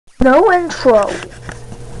No intro,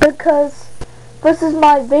 because this is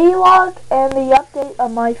my vlog and the update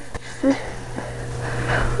of my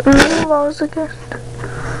vlogs again.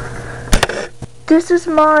 This is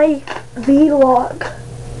my vlog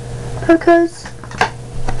because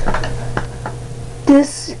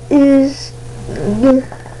this is let's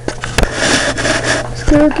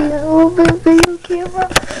go get a little bit of video camera.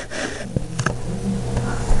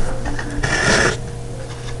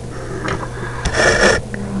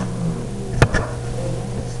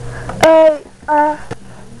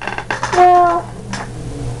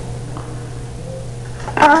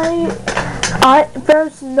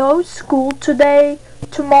 There's no school today,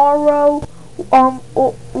 tomorrow,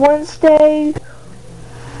 Wednesday,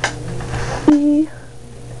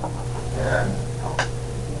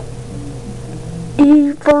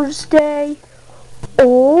 Thursday,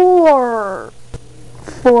 or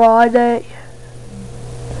Friday,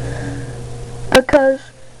 because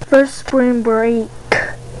for spring break.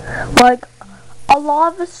 Like, a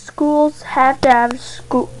lot of the schools have to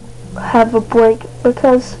have a break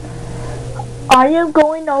because I am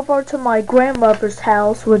going over to my grandmother's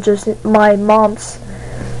house, which is my mom's.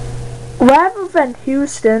 Rather than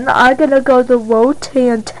Houston, I'm gonna go to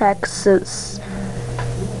Rotan, Texas.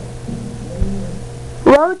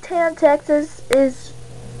 Rotan, Texas is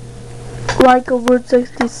like a Route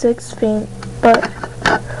 66 thing, but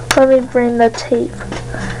let me bring the tape.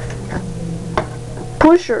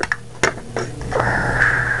 Pusher.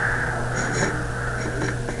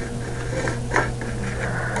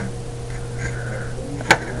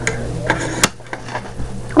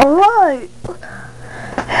 Alright,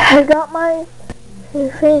 I got my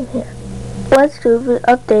thing here. Let's do the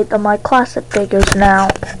update of my classic figures now.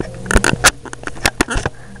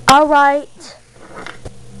 Alright,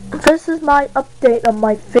 this is my update of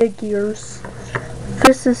my figures.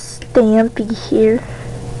 This is Stampy here.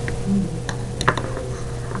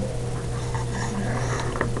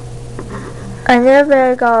 I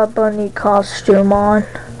never got a bunny costume on.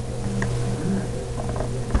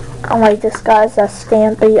 I like this guy's as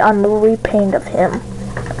Stampy on the repaint of him.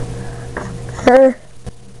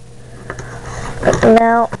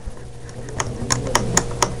 Now,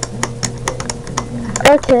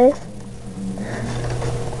 okay.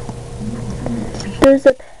 There's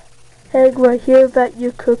a peg right here that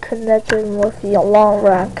you could connect it with the long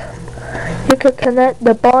rack. You could connect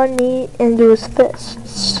the bunny into his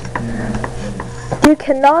fists. You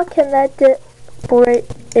cannot connect it for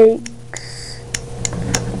eggs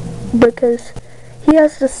because he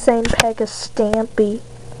has the same peg as Stampy.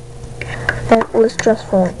 And let's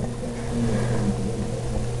transform.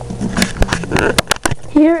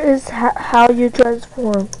 Here is how you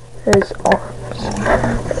transform his arms.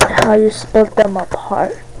 How you split them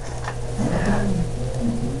apart.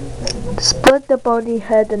 Split the bunny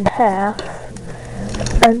head in half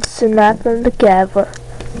and snap them together.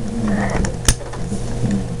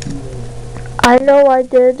 I know I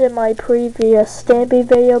did in my previous Stampy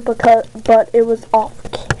video but it was off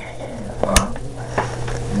camera.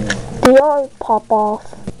 The arms pop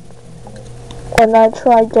off when I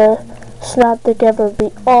tried to snap together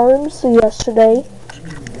the arms yesterday,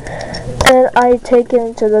 and I take it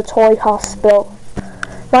into the toy hospital.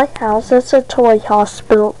 My house is a toy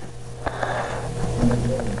hospital.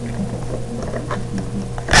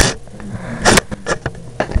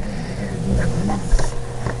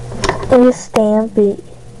 It's Stampy.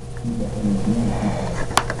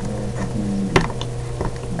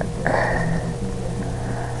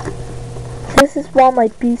 This is one of my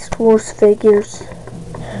Beast Wars figures.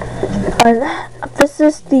 And this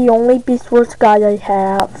is the only Beast Wars guy I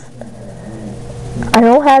have. I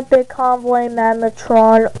don't have Big Convoy,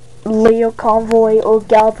 Magnetron, Leo Convoy, or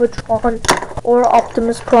Galvatron, or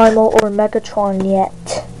Optimus Primal, or Megatron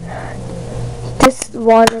yet. This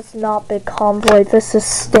one is not Big Convoy, this is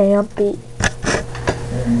Stampy.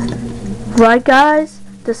 Right guys?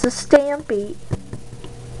 This is Stampy.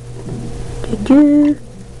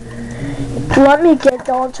 Let me get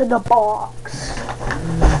down to the box.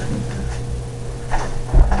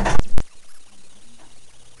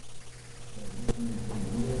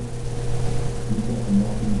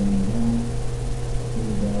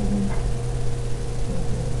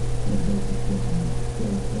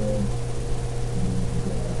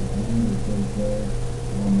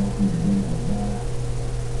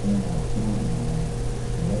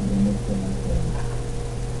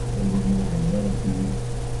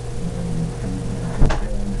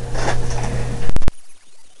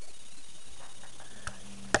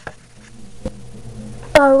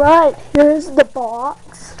 Alright, here's the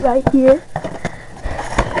box right here.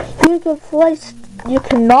 You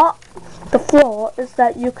cannot the flaw is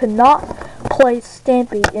that you cannot place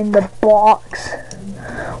Stampy in the box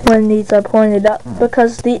when these are pointed up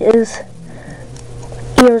because these ears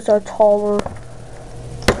are taller.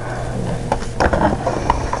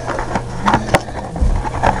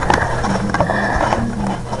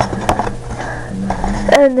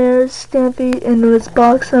 And there's Stampy in his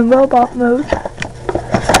box in robot mode.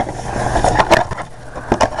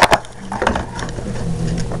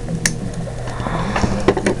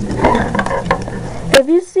 If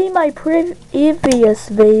you see my previous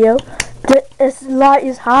video, this light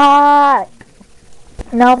is hot.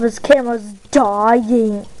 Now this camera's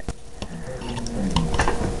dying.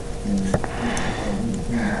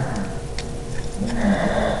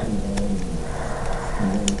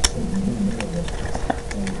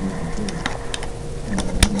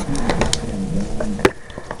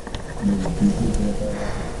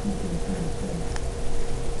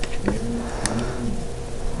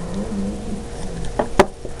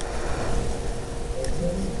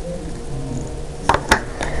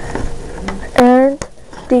 And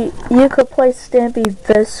you could place Stampy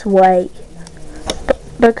this way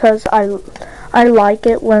because I like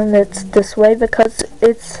it when it's this way because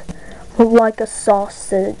it's like a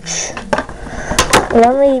sausage.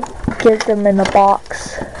 Let me get them in a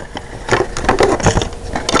box.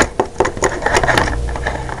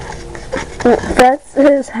 That's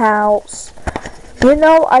his house. You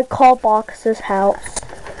know, I call boxes house.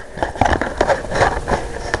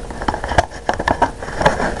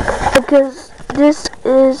 Because this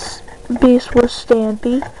is Beast with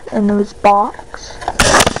Stampy in his box.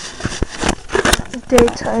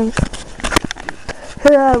 Daytime.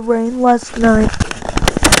 It had rain last night.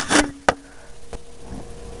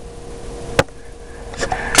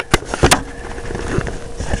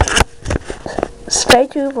 Stay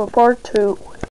tuned for part 2.